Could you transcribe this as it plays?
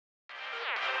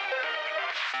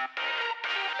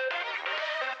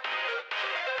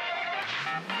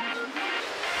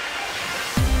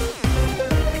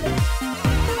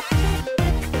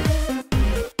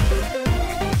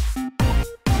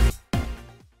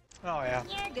Oh yeah.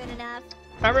 You're good enough.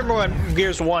 I remember when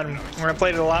Gears 1, when I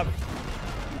played it a lot.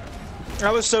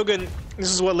 I was so good.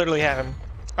 This is what literally happened.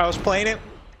 I was playing it,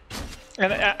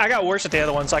 and I got worse at the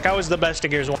other ones. Like, I was the best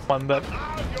at Gears 1, but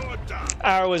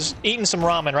I was eating some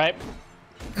ramen, right?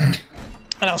 And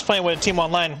I was playing with a team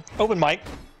online, open mic,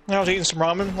 and I was eating some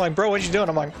ramen. Like, bro, what you doing?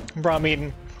 I'm like, bro, I'm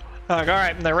eating. I'm like, all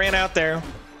right. And they ran out there.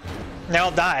 And they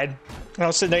all died. And I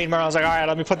was sitting there eating ramen. I was like, all right,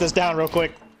 let me put this down real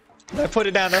quick. And I put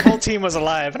it down. Their whole team was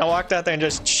alive. And I walked out there and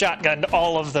just shotgunned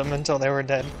all of them until they were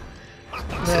dead.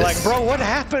 And they're like, bro, what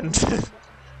happened?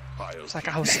 It's like,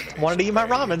 I wanted to eat my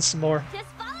ramen some more. Just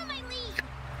follow my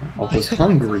lead. I was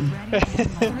hungry.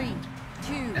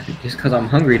 Just because I'm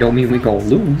hungry don't mean we gonna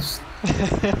lose.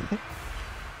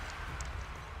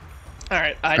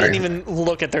 Alright, I didn't even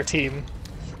look at their team.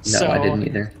 No, so I didn't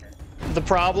either. The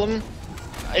problem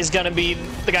is gonna be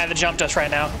the guy that jumped us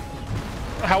right now.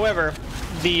 However,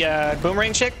 the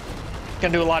boomerang chick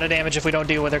gonna do a lot of damage if we don't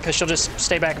deal with her, because she'll just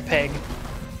stay back and peg.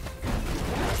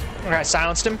 Alright,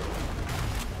 silenced him.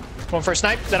 Going for a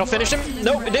snipe. That'll finish him.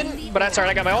 Nope, it didn't, but that's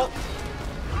alright, I got my ult.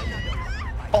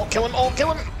 Ult, kill him, ult,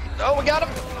 kill him. Oh, we got him.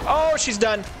 Oh, she's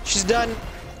done. She's done.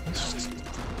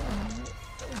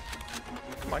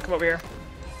 Come on, come over here.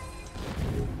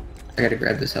 I gotta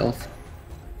grab this health.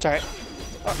 It's alright.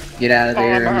 Get out of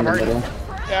there I'm in the hurting. middle.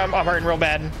 Yeah, I'm hurting real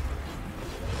bad.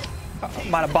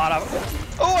 Might have bought up.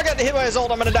 Oh, I got hit by his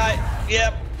ult. I'm gonna die.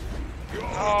 Yep.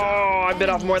 Oh, I bit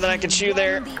off more than I could chew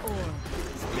there.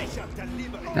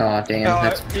 Oh damn, Oh,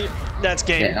 that's that's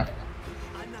game. yeah.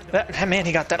 That man,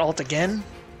 he got that ult again.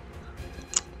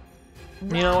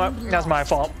 You know what? That's my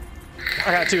fault.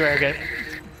 I got too arrogant.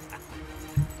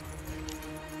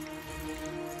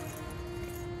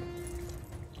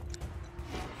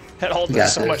 That ult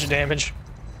does so much damage.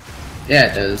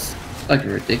 Yeah, it does. It's fucking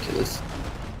ridiculous.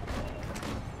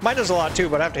 Mine does a lot too,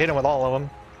 but I have to hit him with all of them.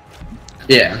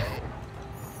 Yeah.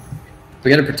 We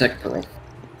gotta protect Pearl.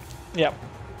 Yep.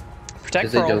 Protect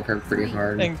Because they Pearl dope her pretty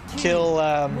hard. and kill.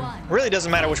 Really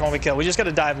doesn't matter which one we kill. We just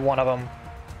gotta dive one of them.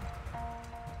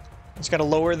 Just gotta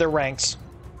lower their ranks.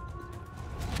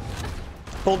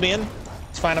 Pulled me in.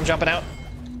 It's fine. I'm jumping out.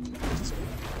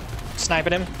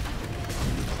 Sniping him.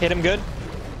 Hit him good.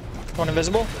 Going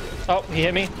invisible. Oh, he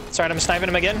hit me. Sorry, I'm sniping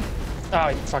him again. Oh,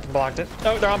 he fucking blocked it.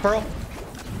 Oh, they're on Pearl.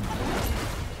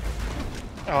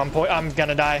 Oh, I'm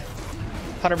gonna die.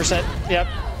 100%. Yep.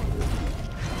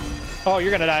 Oh,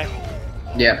 you're gonna die.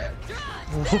 Yep.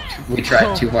 We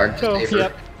tried too hard to save her.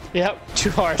 Yep. Yep.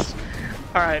 Too hard.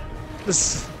 All right.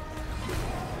 This.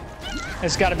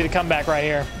 It's got to be the comeback right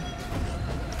here.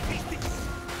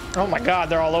 Oh my God,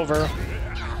 they're all over.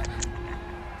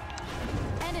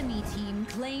 Enemy team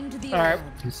claimed the All right.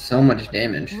 So much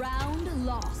damage. round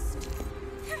lost.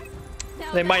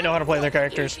 They might know how to play their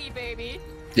characters.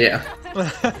 Yeah.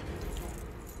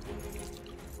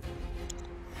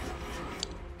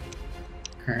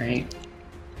 Alright.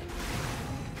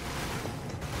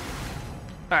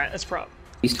 Alright, that's prop.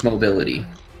 Least mobility.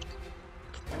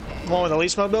 The one with the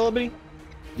least mobility?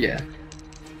 Yeah.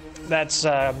 That's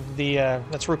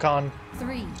that's Rukon.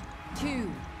 3, 2,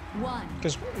 1.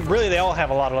 Because really they all have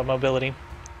a lot of mobility.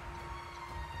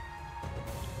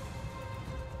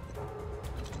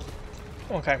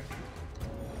 Okay.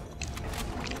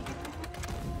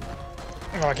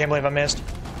 Oh, I can't believe I missed.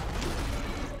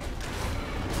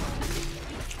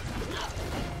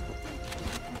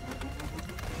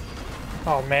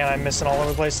 Oh man, I'm missing all over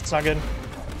the place. It's not good.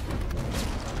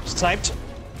 Sniped.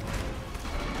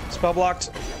 Spell blocked.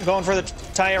 I'm going for the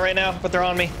Taya right now, but they're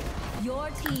on me. Your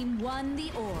team won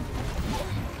the orb.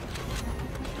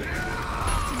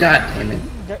 God damn it.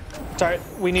 Okay. Sorry,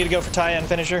 we need to go for Taya and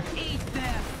finish her.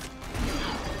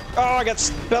 Oh, I got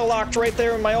spell locked right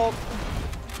there with my ult.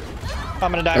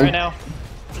 I'm gonna die right now.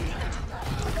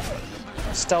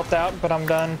 Stealthed out, but I'm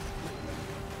done.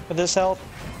 With this health.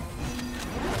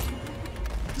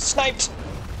 Sniped!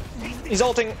 He's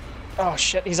ulting. Oh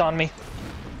shit, he's on me.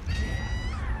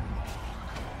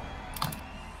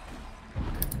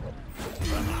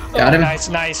 Got him. Nice,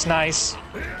 nice, nice.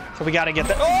 So we gotta get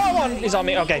that. Oh, he's on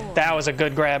me. Okay, that was a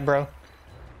good grab, bro.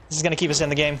 This is gonna keep us in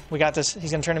the game. We got this.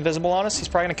 He's gonna turn invisible on us. He's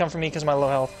probably gonna come for me because of my low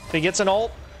health. If he gets an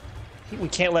ult, we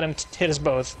can't let him hit us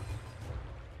both.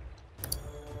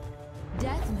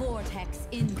 Death vortex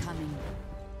incoming.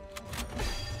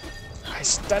 I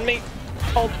stun me.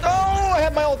 Ult. Oh, I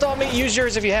have my ult on me. Use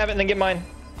yours if you have it, and then get mine.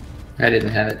 I didn't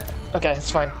have it. Okay,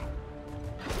 it's fine.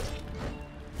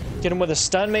 Get him with a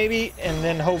stun maybe, and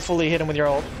then hopefully hit him with your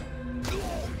ult.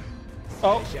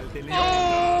 Oh.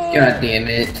 God damn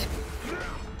it.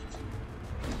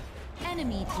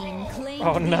 Enemy team claimed.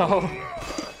 Oh no.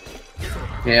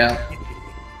 Yeah.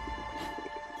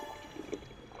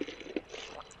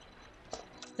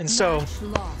 And so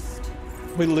Lost.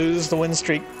 we lose the win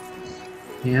streak.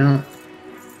 Yeah.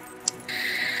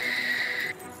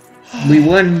 We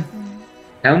won.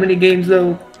 How many games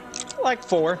though? Like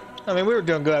 4. I mean, we were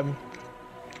doing good.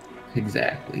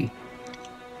 Exactly.